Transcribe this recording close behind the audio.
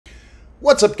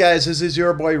What's up, guys? This is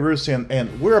your boy Rusian,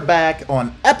 and we're back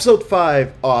on episode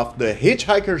 5 of the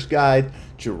Hitchhiker's Guide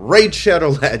to Raid Shadow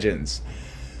Legends.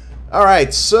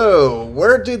 Alright, so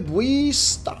where did we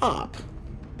stop?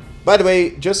 By the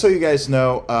way, just so you guys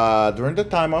know, during the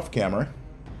time off camera,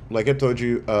 like I told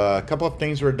you, a couple of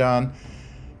things were done.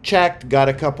 Checked, got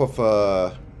a couple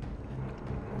of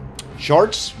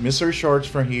shards, mystery shards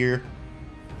from here.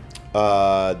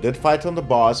 Did fight on the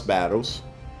boss battles,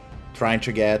 trying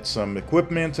to get some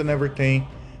equipment and everything,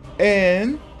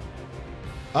 and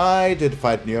I did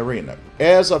fight in the arena.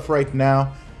 As of right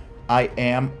now, I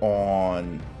am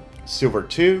on Silver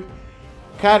 2.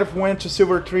 Kind of went to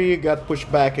Silver 3, got pushed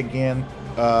back again.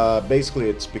 Basically,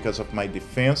 it's because of my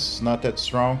defense, not that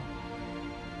strong.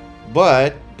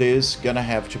 But this gonna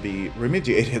have to be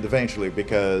remediated eventually,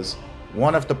 because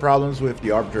one of the problems with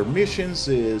the Arbiter missions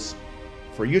is,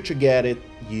 for you to get it,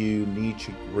 you need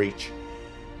to reach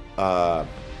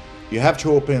you have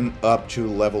to open up to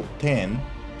level 10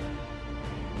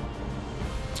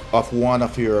 of one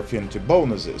of your affinity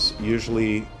bonuses.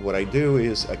 Usually what I do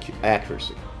is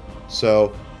accuracy.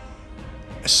 So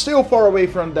still far away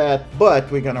from that, but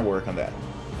we're gonna work on that.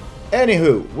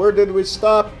 Anywho, where did we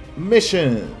stop?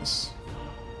 Missions.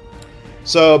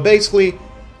 So basically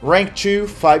rank 2,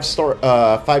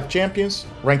 5 champions,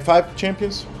 rank 5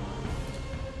 champions.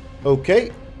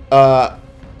 Okay,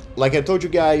 like I told you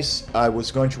guys, I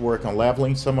was going to work on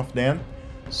leveling some of them.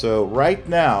 So right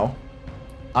now,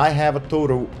 I have a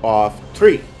total of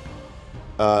 3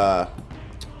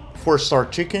 4-star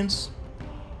chickens,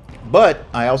 but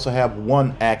I also have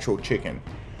 1 actual chicken.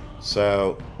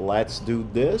 So let's do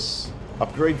this.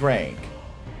 Upgrade rank.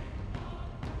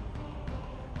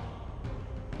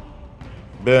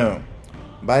 Boom.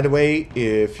 By the way,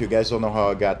 if you guys don't know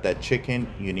how I got that chicken,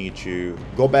 you need to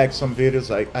go back some videos.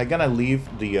 I'm gonna leave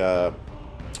the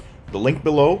link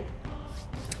below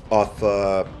of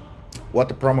what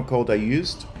the promo code I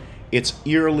used. It's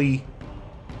yearly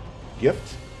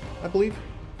gift, I believe.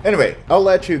 Anyway, I'll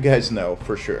let you guys know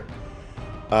for sure.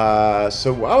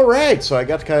 So alright, so I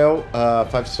got Kyle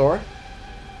 5-star.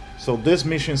 So this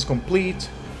mission is complete.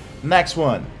 Next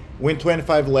one. Win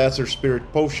 25 lesser spirit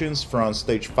potions from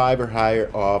stage 5 or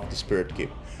higher of the spirit keep.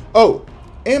 Oh,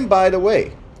 and by the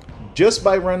way, just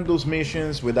by running those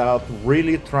missions without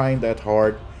really trying that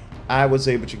hard, I was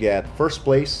able to get first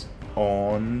place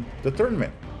on the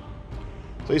tournament.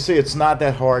 So you see, it's not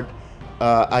that hard.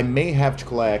 I may have to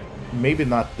collect, maybe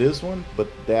not this one, but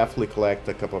definitely collect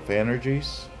a couple of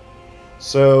energies.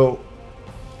 So,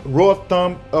 rule of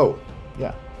thumb, oh,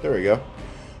 yeah, there we go.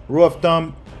 Rule of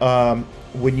thumb,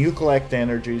 when you collect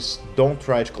energies, don't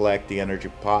try to collect the energy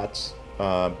pots.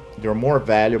 They're more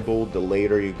valuable the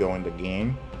later you go in the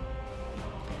game,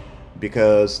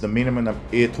 because the minimum,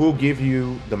 it will give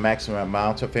you the maximum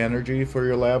amount of energy for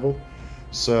your level.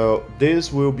 So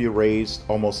this will be raised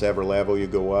almost every level you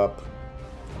go up.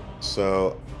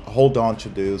 So hold on to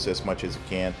those as much as you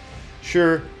can.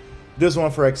 Sure, this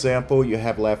one, for example, you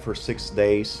have left for 6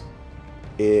 days.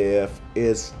 If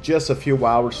it's just a few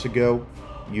hours to go,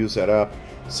 use that up.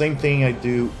 Same thing I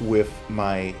do with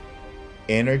my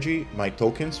energy, my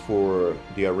tokens for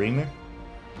the arena.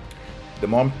 The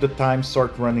moment the time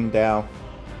starts running down,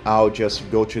 I'll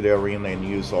just go to the arena and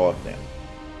use all of them.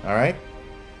 Alright?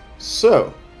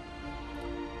 So,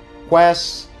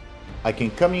 quests, I can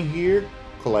come in here,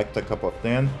 collect a couple of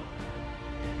them.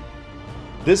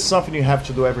 This is something you have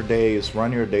to do every day, is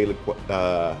run your daily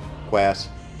quests.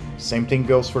 Same thing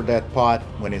goes for that pot.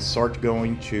 When it starts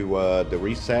going to the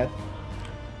reset,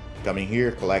 come in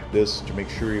here, collect this to make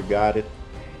sure you got it.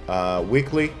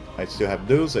 Weekly, I still have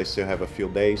those. I still have a few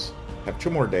days. Have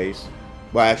 2 more days.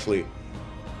 Well, actually,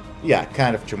 yeah,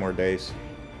 kind of 2 more days.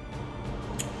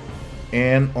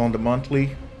 And on the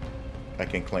monthly, I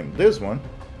can claim this one.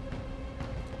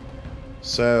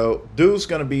 So those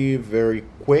gonna be very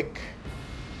quick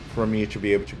for me to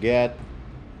be able to get.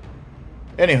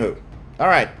 Anywho, all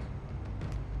right.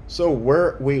 So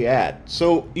where we at?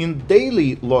 So in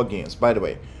daily logins, by the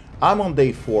way, I'm on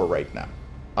day 4 right now.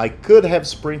 I could have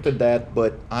sprinted that,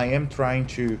 but I am trying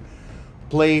to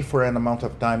play for an amount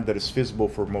of time that is feasible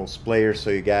for most players,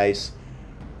 so you guys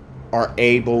are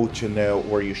able to know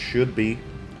where you should be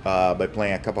by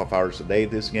playing a couple of hours a day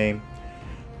this game.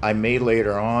 I may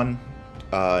later on,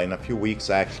 in a few weeks,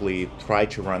 actually try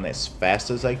to run as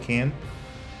fast as I can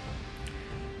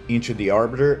into the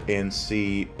Arbiter and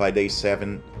see by day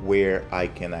 7 where I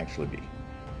can actually be.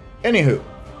 Anywho,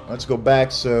 let's go back.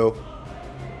 So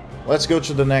let's go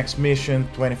to the next mission,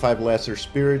 25 lesser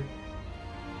spirit.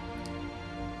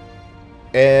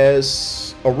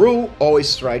 As a rule,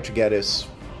 always try to get as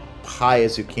high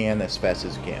as you can, as fast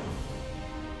as you can.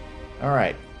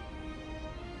 Alright.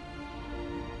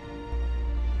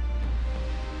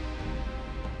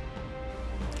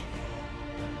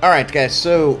 Alright guys,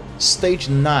 so stage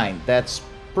 9, that's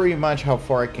pretty much how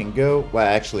far I can go. Well,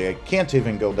 actually I can't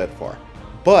even go that far.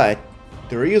 But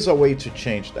there is a way to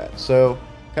change that. So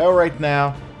Kyle right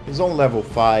now, he's on level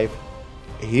 5.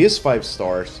 He is 5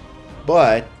 stars.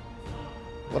 But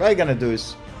what I'm gonna do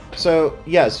is, so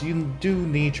yes, you do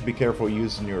need to be careful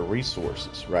using your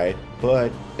resources, right?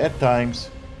 But at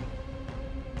times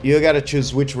you gotta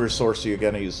choose which resource you're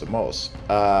gonna use the most.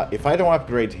 If I don't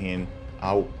upgrade him,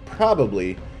 I'll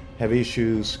probably have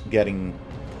issues getting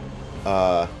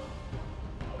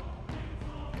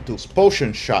those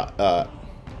potion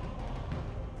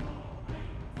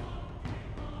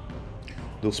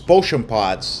those potion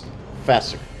pods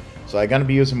faster. So I'm gonna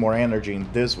be using more energy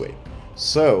in this way.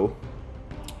 So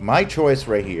my choice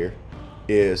right here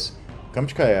is come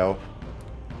to Kyle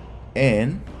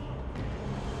and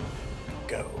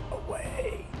go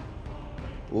away.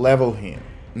 Level him.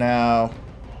 Now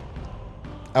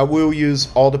I will use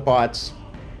all the pots,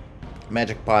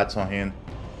 magic pots on him.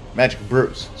 Magic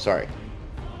brews, sorry.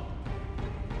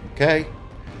 Okay.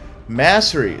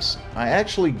 Masteries. I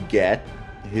actually get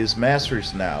his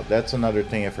masteries now. That's another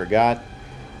thing I forgot.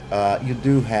 You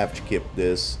do have to keep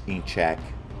this in check.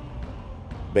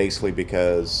 Basically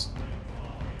because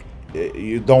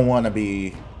you don't want to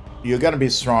be... You're going to be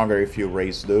stronger if you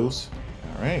raise those.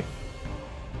 Alright.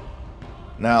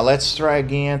 Now let's try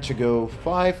again to go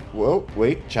 5. Whoa,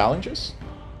 wait, challenges?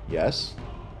 Yes.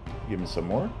 Give me some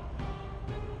more.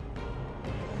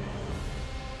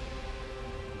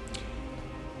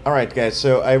 Alright guys,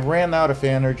 so I ran out of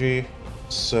energy.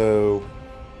 So...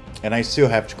 And I still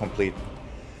have to complete.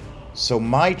 So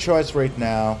my choice right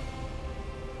now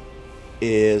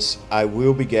is I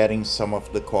will be getting some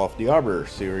of the Call of the Arbor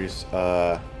series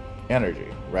energy,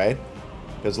 right?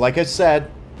 Because like I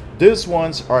said, these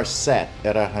ones are set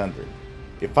at 100.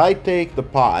 If I take the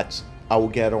pots, I will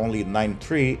get only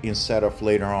 93 instead of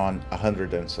later on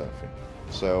 100 and something.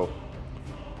 So,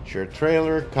 share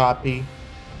trailer, copy.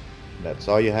 That's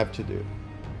all you have to do.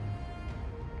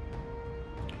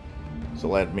 So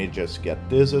let me just get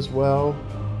this as well.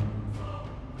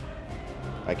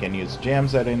 I can use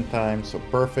gems at any time, so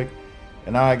perfect.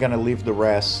 And now I'm gonna leave the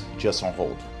rest just on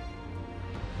hold.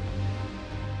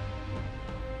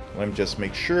 Let me just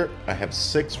make sure I have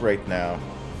 6 right now.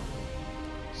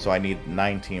 So I need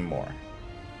 19 more.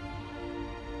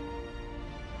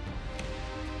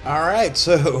 Alright,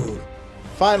 so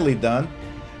finally done.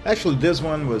 Actually, this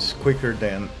one was quicker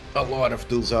than a lot of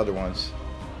those other ones.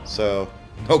 So,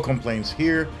 no complaints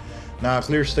here. Now,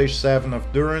 clear stage 7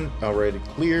 of Duran, already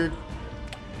cleared.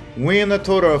 Win a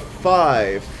total of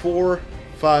 5, 4,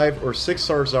 5, or 6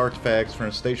 stars artifacts from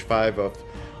stage 5 of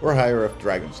or higher of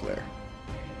Dragon's Lair.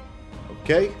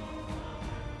 Okay.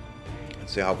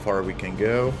 Let's see how far we can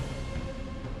go.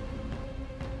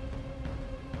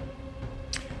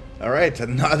 Alright,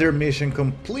 another mission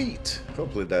complete.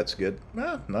 Hopefully that's good.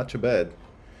 Not too bad.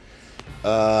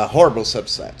 Horrible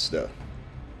subsets though.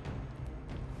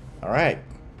 Alright.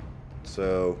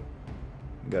 So,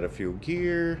 got a few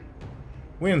gear.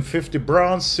 Win 50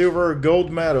 bronze, silver,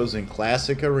 gold medals in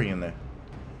Classic Arena.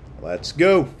 Let's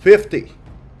go, 50.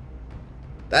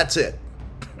 That's it.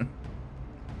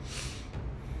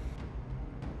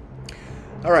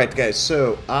 Alright guys,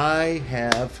 so I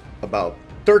have about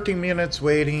 13 minutes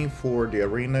waiting for the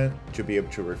arena to be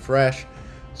able to refresh.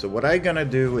 So what I'm gonna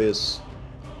do is,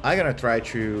 I'm gonna try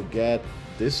to get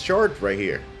this chart right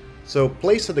here. So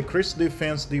place a decreased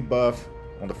defense debuff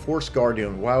on the Force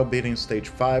Guardian while beating stage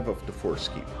 5 of the Force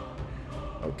Keep.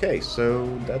 Okay, so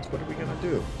that's what we're gonna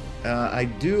do. I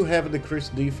do have a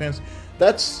decreased defense.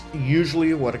 That's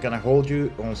usually what I'm gonna hold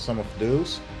you on some of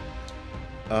those.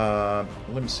 Let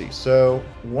me see. So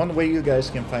one way you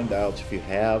guys can find out if you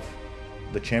have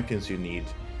the champions you need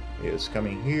is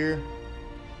coming here,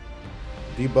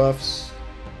 debuffs,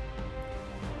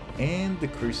 and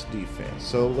decreased defense.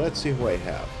 So let's see who I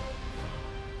have.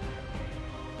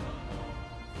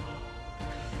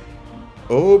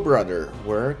 Oh brother,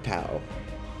 where Tau?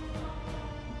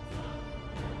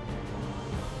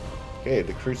 Okay,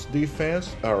 decreased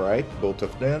defense. Alright, both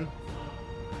of them.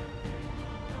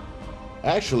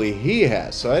 Actually, he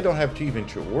has, so I don't have to even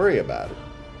to worry about it.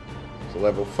 So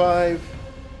level 5.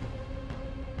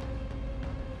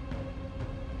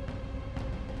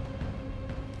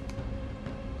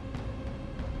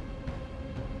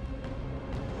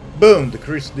 Boom,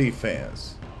 decreased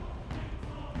defense.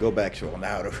 Go back to an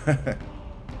out of.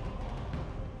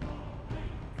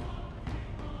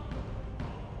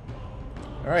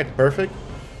 Alright, perfect.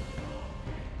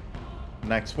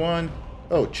 Next one.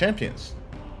 Oh, champions.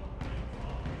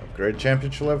 Upgrade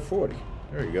champion to level 40.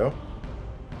 There you go.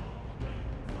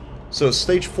 So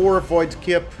stage 4, Void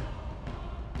Kip.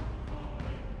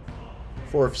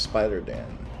 4th Spider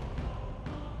Den.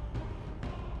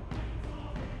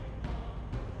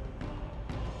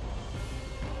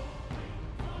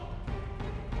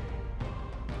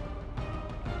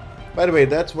 By the way,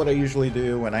 that's what I usually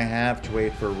do when I have to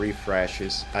wait for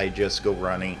refreshes. I just go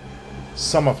running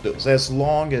some of those, as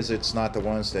long as it's not the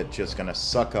ones that just gonna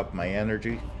suck up my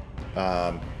energy.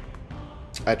 I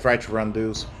try to run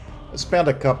those. I spend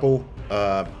a couple,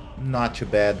 not too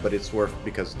bad, but it's worth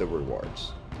because of the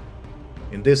rewards.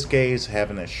 In this case,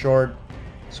 having a shard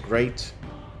is great.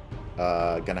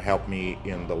 Gonna help me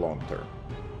in the long term.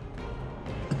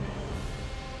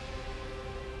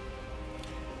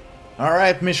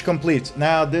 Alright, mission complete.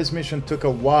 Now, this mission took a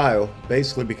while,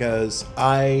 basically because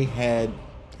I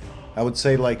would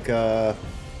say like, to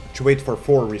wait for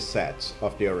 4 resets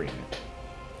of the arena.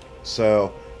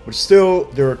 So, but still,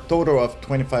 there are a total of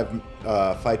 25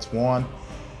 fights won.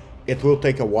 It will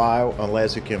take a while,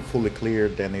 unless you can fully clear,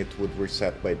 then it would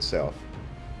reset by itself.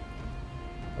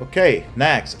 Okay,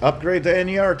 next, upgrade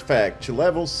any artifact to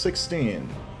level 16.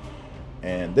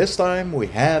 And this time, we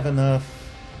have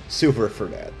enough silver for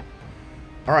that.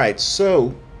 Alright,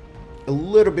 so a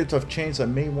little bit of change I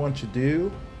may want to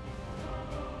do.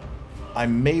 I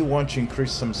may want to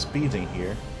increase some speed in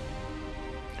here.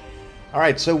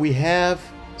 Alright, so we have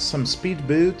some speed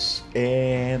boots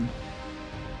and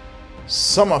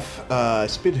some of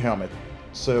speed helmet.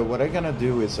 So what I'm gonna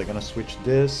do is I'm gonna switch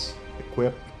this,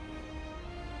 equip,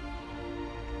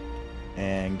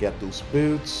 and get those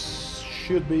boots.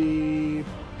 Should be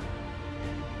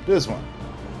this one.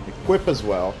 Equip as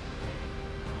well.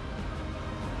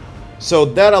 So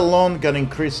that alone gonna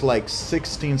increase like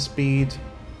 16 speed,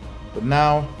 but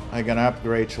now I'm gonna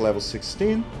upgrade to level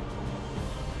 16.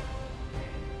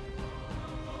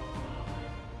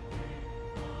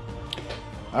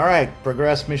 Alright,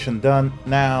 progress mission done.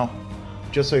 Now,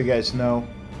 just so you guys know,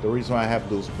 the reason why I have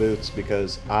those boots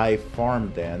because I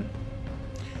farmed them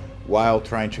while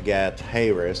trying to get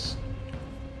Harris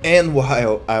and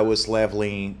while I was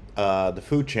leveling the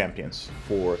food champions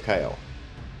for Kyle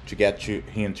to get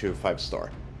him to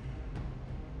 5-star.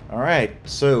 Alright,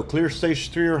 so clear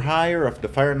stage 3 or higher of the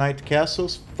Fire Knight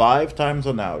castles 5 times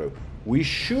on auto. We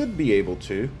should be able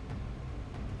to.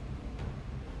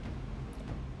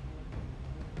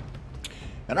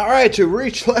 And alright, to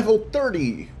reach level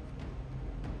 30,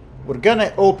 we're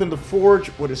gonna open the forge,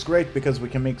 which is great because we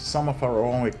can make some of our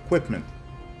own equipment.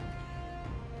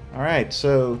 Alright,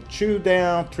 so 2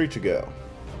 down, 3 to go.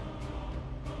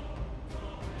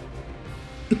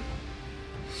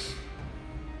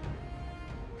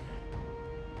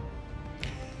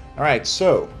 Alright,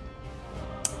 so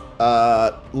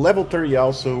level 30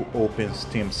 also opens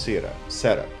team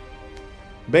setup.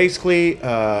 Basically,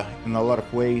 in a lot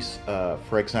of ways,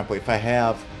 for example, if I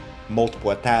have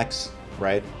multiple attacks,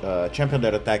 right, champion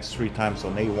that attacks 3 times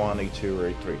on A1, A2,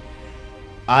 or A3,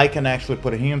 I can actually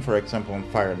put him, for example, on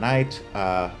Fire Knight.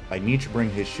 I need to bring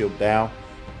his shield down,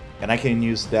 and I can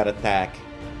use that attack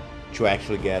to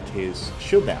actually get his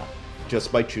shield down,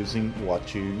 just by choosing what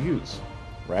to use,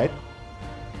 right?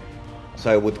 So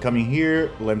I would come in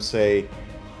here, let me say,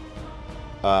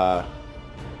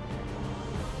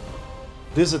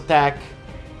 this attack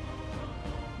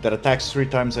that attacks 3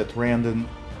 times at random,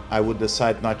 I would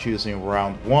decide not using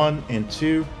round 1 and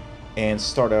 2 and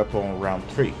start up on round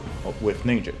 3 with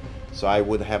Ninja. So I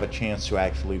would have a chance to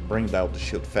actually bring down the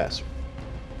shield faster.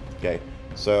 Okay,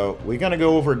 so we're gonna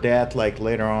go over that like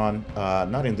later on,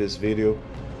 not in this video,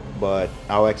 but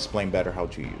I'll explain better how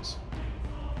to use.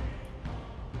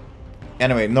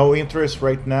 Anyway, no interest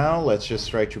right now. Let's just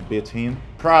try to beat him.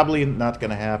 Probably not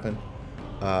gonna happen.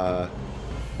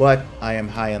 But I am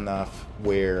high enough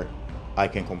where I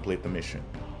can complete the mission.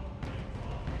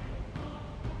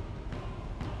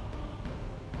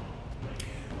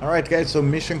 Alright guys, so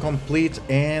mission complete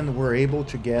and we're able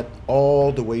to get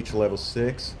all the way to level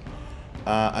 6.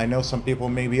 I know some people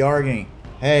may be arguing,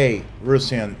 hey,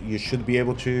 Russian, you should be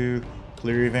able to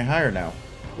clear even higher now.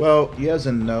 Well, yes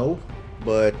and no,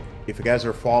 but if you guys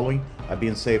are following, I've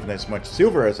been saving as much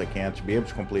silver as I can to be able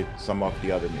to complete some of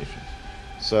the other missions.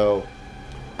 So,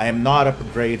 I am not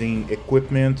upgrading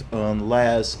equipment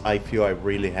unless I feel I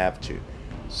really have to.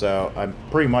 So, I'm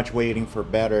pretty much waiting for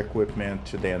better equipment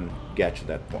to then get to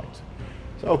that point.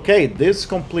 So, okay, this is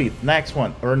complete. Next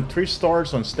one, earn 3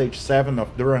 stars on stage 7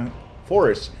 of Durham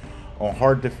Forest on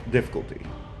hard difficulty.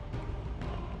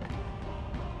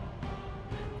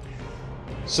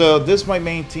 So, this is my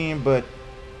main team, but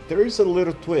there is a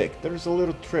little tweak. There's a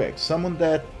little trick. Someone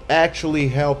that actually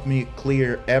helped me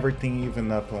clear everything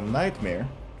even up on Nightmare.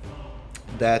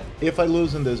 That if I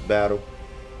lose in this battle,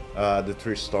 the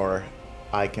 3-star,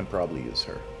 I can probably use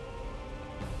her.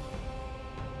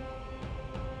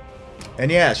 And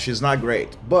yeah, she's not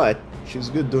great, but she's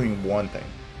good doing one thing.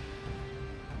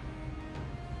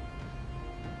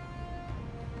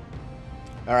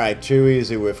 Alright, too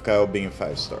easy with Kyle being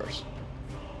 5 stars.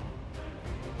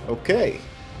 Okay.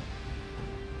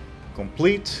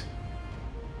 Complete.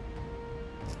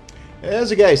 As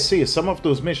you guys see, some of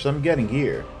those missions I'm getting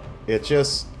here, it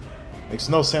just makes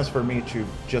no sense for me to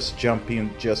just jump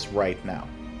in just right now.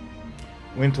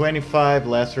 Win 25,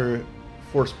 lesser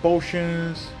force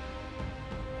potions.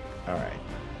 Alright.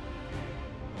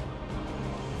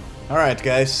 Alright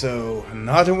guys, so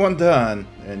another one done,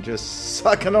 and just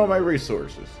sucking all my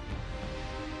resources.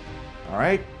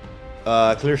 Alright.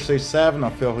 Clear stage 7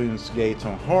 on Felhun's Gate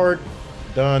on hard.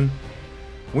 Done.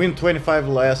 Win 25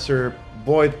 lesser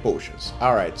void potions.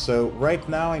 Alright, so right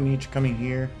now I need to come in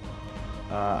here.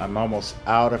 I'm almost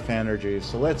out of energy,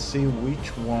 so let's see which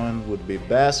one would be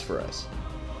best for us.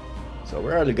 So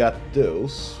we already got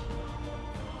those.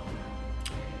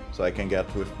 So I can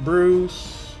get with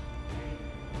Bruce,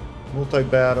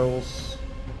 multi-battles,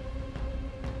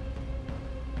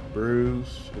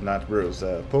 Bruce, not Bruce,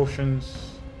 potions.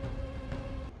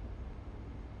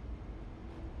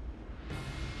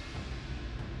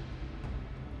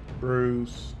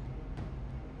 Bruce.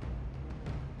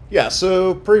 Yeah,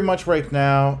 so pretty much right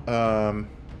now,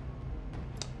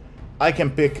 I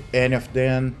can pick any of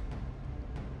them.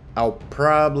 I'll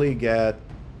probably get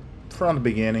from the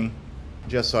beginning,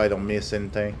 just so I don't miss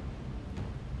anything.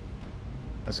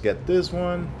 Let's get this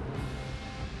one.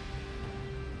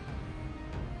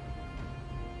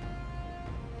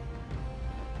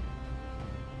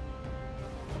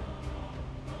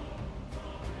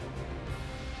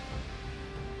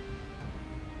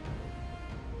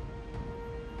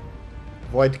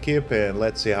 Void Keep, and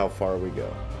let's see how far we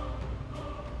go.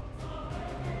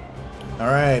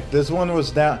 Alright, this one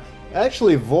was down.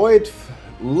 Actually, Void,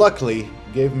 luckily,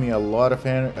 gave me a lot of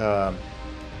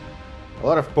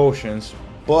potions,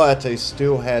 but I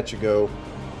still had to go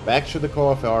back to the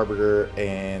Call of Arbiter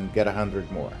and get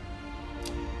 100 more.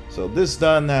 So this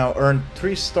done now. Earn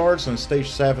 3 stars on stage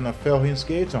 7 of Felhun's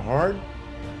Gate on hard.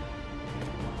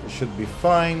 It should be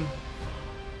fine.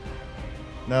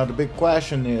 Now the big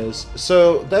question is,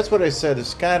 so that's what I said,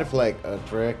 it's kind of like a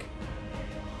trick.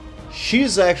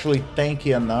 She's actually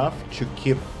tanky enough to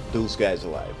keep those guys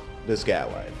alive, this guy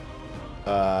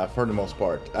alive, for the most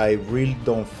part. I really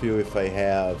don't feel if I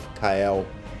have Kyle.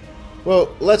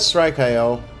 Well, let's try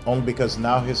Kyle, only because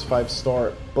now he's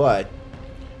 5-star, but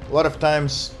a lot of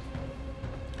times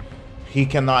he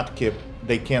cannot keep,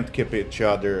 they can't keep each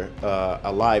other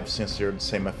alive since they're the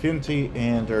same affinity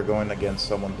and they're going against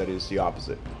someone that is the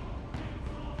opposite.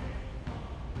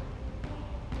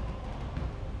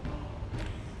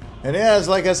 And yes,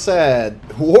 like I said,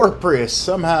 War Priest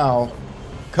somehow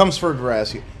comes for the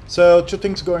rescue. So 2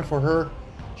 things going for her.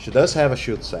 She does have a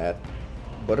shield set,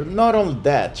 but not only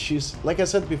that, she's, like I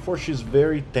said before, she's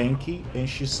very tanky, and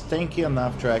she's tanky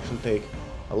enough to actually take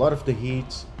a lot of the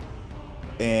hits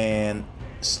and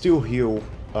still heal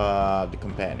the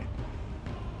companion.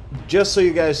 Just so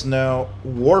you guys know,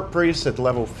 War Priest at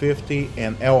level 50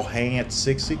 and El Hain at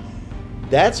 60.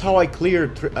 That's how I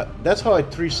cleared. That's how I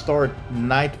 3-starred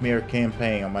Nightmare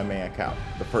campaign on my main account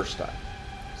the first time.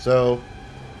 So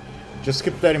just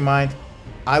keep that in mind.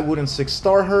 I wouldn't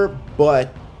 6-star her,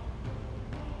 but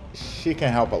she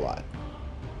can help a lot.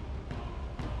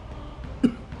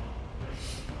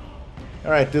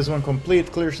 Alright, this one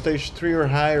complete. Clear stage 3 or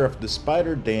higher of the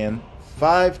Spider Den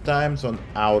 5 times on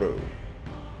auto.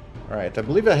 Alright, I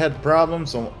believe I had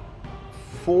problems on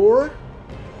 4.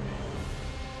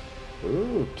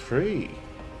 Ooh, 3.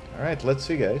 Alright, let's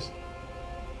see, guys.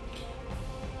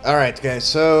 Alright, guys,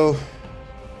 so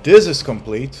this is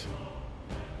complete.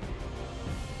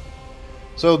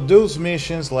 So those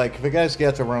missions, like, if you guys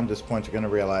get around this point, you're gonna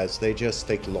realize they just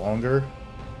take longer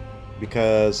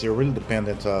because you're really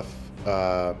dependent of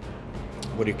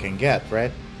what you can get,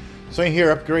 right? So in here,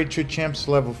 upgrade 2 champs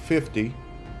level 50.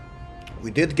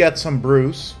 We did get some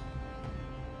Bruce.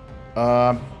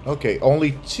 Okay,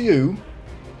 only 2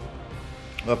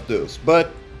 of those,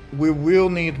 but we will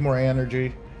need more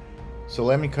energy. So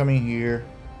let me come in here.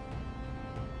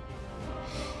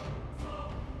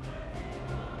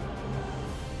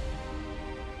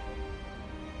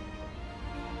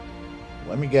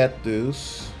 Let me get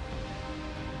those.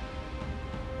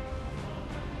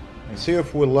 And see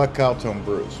if we luck out on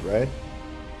Bruce, right?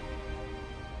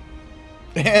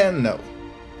 And no.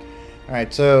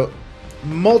 Alright, so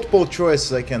multiple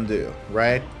choices I can do,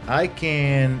 right? I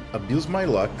can abuse my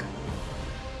luck.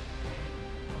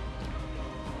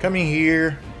 Come in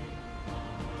here.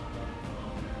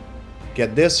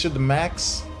 Get this to the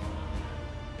max.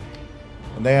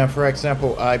 And then, for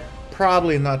example, I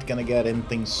probably not gonna get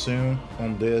anything soon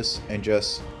on this and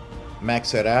just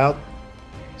max it out.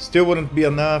 Still wouldn't be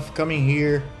enough. Come in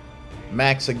here.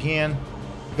 Max again.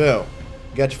 Boom.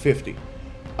 Got you 50.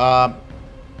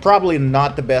 Probably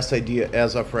not the best idea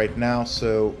as of right now.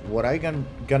 So what I'm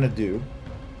gonna do,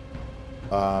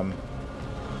 I'll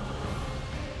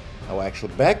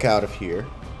actually back out of here.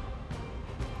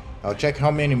 I'll check how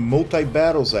many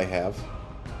multi-battles I have.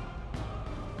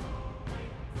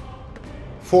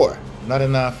 4. Not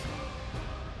enough.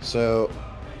 So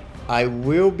I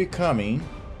will be coming.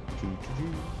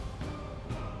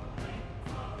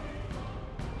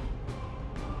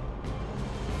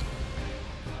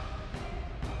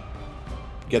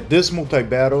 Get this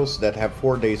multi-battles that have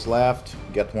 4 days left.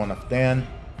 Get one of them.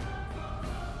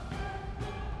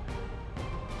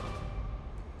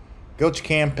 Go to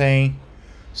campaign.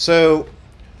 So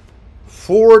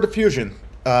for the fusion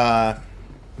that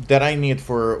I need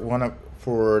for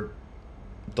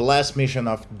the last mission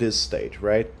of this stage,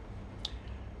 right?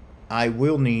 I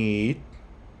will need.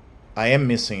 I am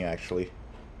missing actually.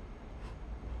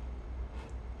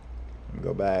 Let me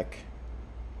go back.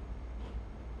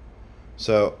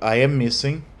 So I am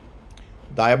missing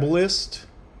Diabolist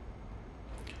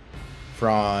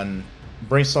from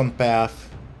Brimstone Path,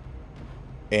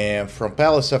 and from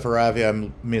Palace of Aravia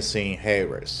I'm missing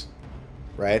Harris,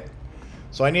 right?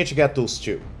 So I need to get those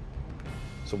two.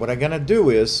 So what I'm gonna do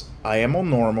is I am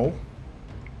on normal,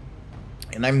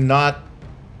 and I'm not.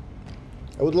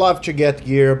 I would love to get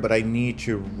gear, but I need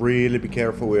to really be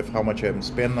careful with how much I'm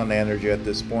spending on energy at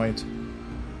this point.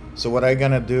 So what I'm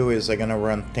gonna do is I'm gonna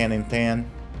run 10 and 10.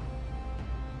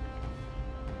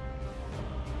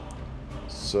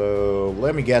 So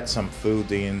let me get some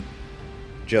food in,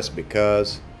 just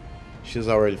because she's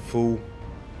already full.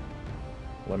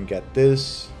 Let me get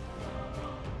this.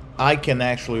 I can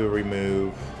actually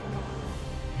remove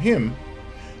him.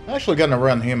 I'm actually gonna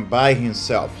run him by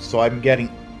himself, so I'm getting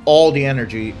all the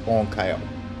energy on Kyle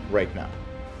right now.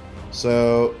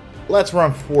 So let's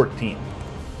run 14.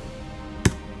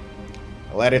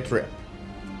 Let it rip.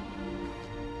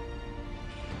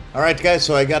 Alright guys,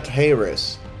 so I got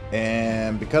Harris,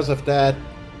 and because of that,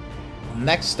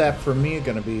 next step for me is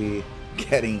gonna be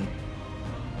getting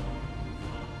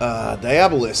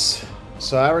Diabolist.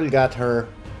 So I already got her.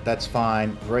 That's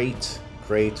fine. Great,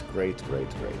 great, great, great,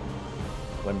 great.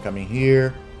 Let me come in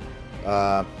here.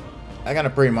 I'm gonna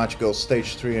pretty much go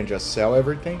stage 3 and just sell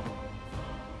everything.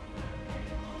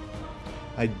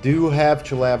 I do have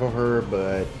to level her,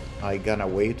 but I gonna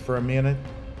wait for a minute.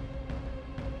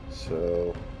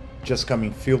 So just come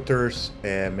in filters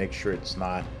and make sure it's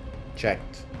not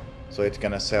checked. So it's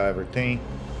gonna sell everything.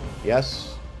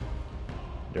 Yes.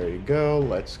 There you go.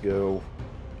 Let's go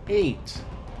 8.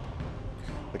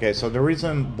 Okay, so the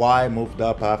reason why I moved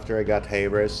up after I got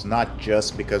Harris, not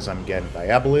just because I'm getting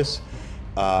Diabolist.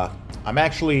 I'm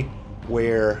actually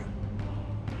where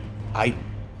I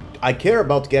care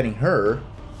about getting her,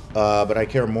 but I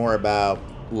care more about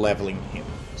leveling him.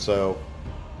 So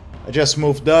I just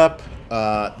moved up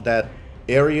that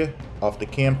area of the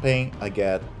campaign. I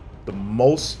get the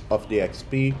most of the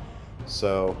XP,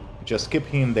 so just keep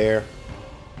him there.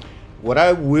 What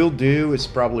I will do is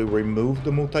probably remove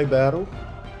the multi-battle,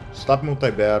 stop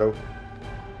multi-battle,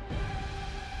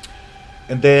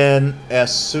 and then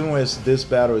as soon as this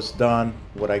battle is done,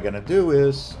 what I'm gonna do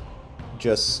is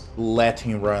just let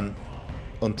him run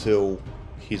until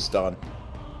he's done.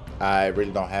 I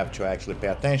really don't have to actually pay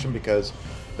attention, because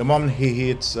the moment he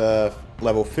hits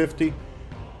level 50,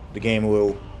 the game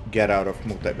will get out of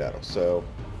multi-battle. So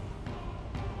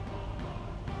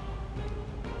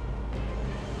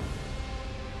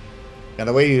and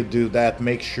the way you do that,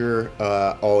 make sure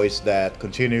always that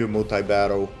continue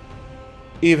multi-battle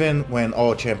even when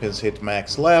all champions hit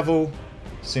max level.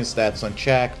 Since that's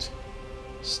unchecked,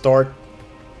 start,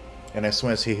 and as soon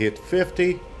as he hit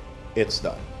 50, it's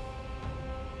done.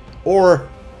 Or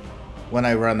when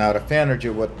I run out of energy,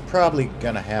 what probably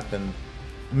gonna happen,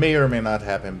 may or may not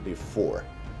happen before.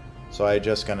 So I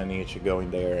just gonna need to go in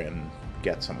there and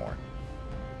get some more.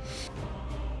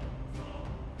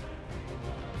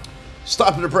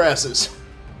 Stop the presses.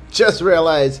 Just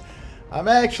realized I'm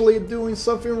actually doing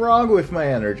something wrong with my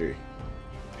energy.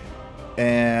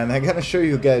 And I'm gonna show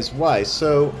you guys why.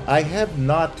 So I have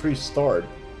not restarted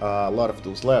a lot of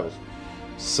those levels.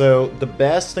 So the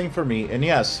best thing for me, and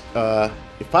yes,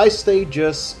 if I stay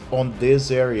just on this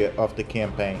area of the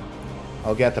campaign,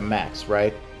 I'll get the max,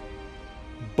 right?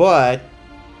 But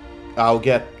I'll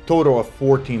get total of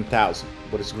 14,000,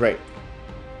 but it's great.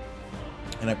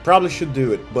 And I probably should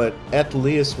do it, but at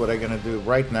least what I'm gonna do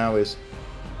right now is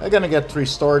I'm gonna get 3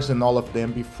 stars in all of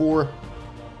them before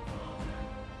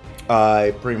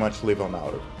I pretty much leave on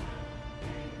auto.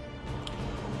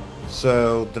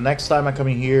 So the next time I come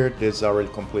in here, this is already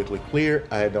completely clear.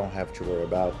 I don't have to worry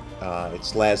about.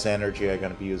 It's less energy I'm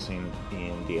gonna be using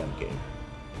in the end game.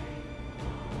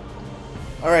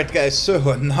 Alright guys,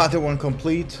 so another one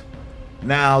complete.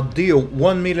 Now deal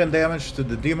 1 million damage to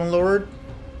the Demon Lord,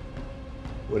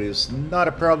 what is not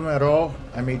a problem at all.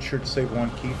 I made sure to save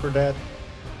 1 key for that.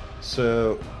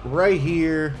 So right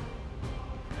here,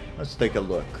 let's take a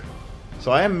look.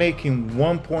 So I am making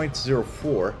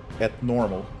 1.04 at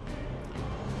normal,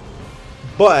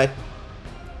 but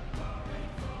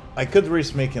I could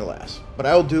risk making less, but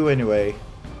I'll do anyway.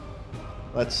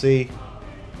 Let's see.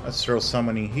 Let's throw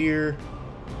someone in here.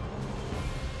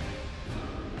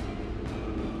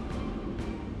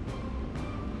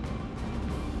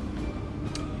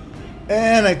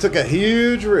 And I took a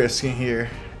huge risk in here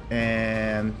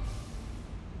and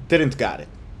didn't got it.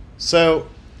 So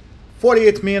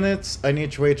 48 minutes, I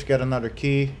need to wait to get another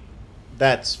key.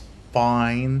 That's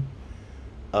fine.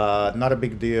 Not a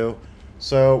big deal.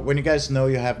 So when you guys know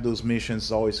you have those missions,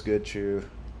 it's always good to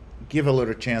give a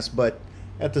little chance. But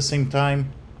at the same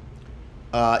time,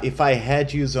 if I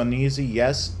had used on easy,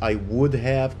 yes, I would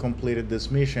have completed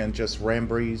this mission, just ram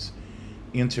breeze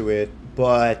into it.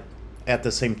 But at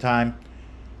the same time,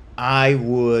 I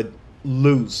would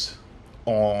lose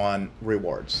on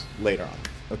rewards later on.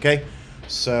 Okay,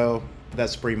 so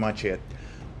that's pretty much it.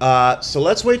 So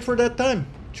let's wait for that time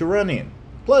to run in.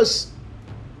 Plus,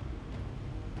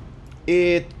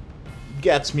 it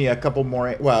gets me a couple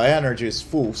more. Well, energy is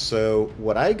full. So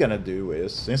what I'm gonna do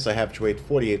is, since I have to wait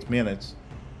 48 minutes,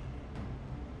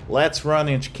 let's run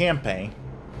into campaign,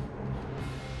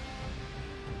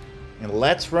 and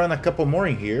let's run a couple more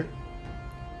in here,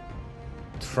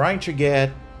 trying to get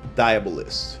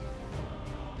Diabolist.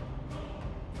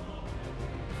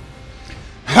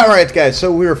 Alright guys,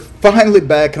 so we're finally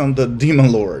back on the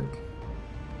Demon Lord.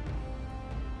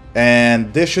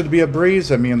 And this should be a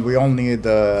breeze. I mean, we only need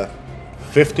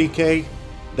 50k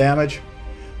damage,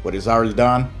 what is already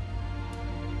done.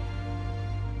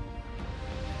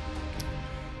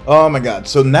 Oh my god,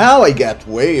 so now I get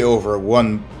way over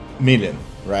 1 million,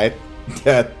 right?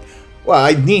 That, well,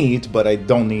 I need, but I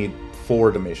don't need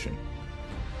for the mission.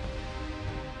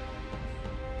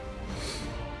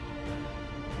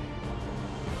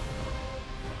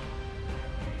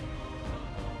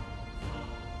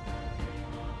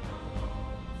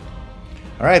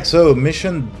 Alright, so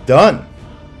mission done.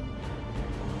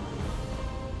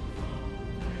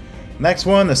 Next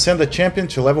one, ascend the champion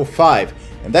to level 5.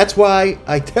 And that's why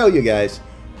I tell you guys,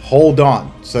 hold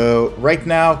on. So right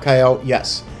now, Kyle,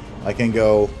 yes, I can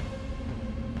go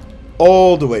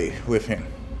all the way with him.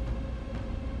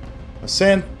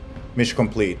 Ascend, mission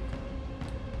complete.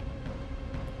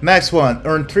 Next one,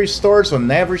 earn 3 stars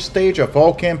on every stage of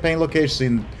all campaign locations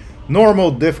in normal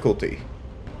difficulty.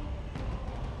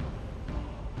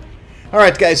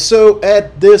 Alright guys, so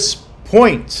at this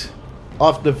point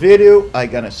of the video, I'm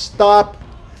gonna stop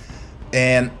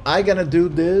and I'm gonna do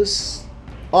this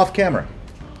off camera.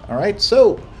 Alright,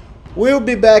 so we'll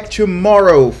be back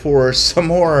tomorrow for some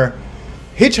more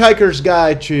Hitchhiker's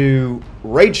Guide to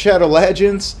Raid Shadow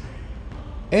Legends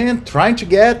and trying to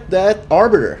get that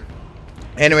Arbiter.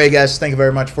 Anyway guys, thank you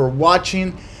very much for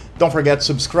watching. Don't forget to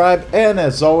subscribe, and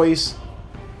as always,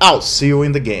 I'll see you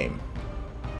in the game.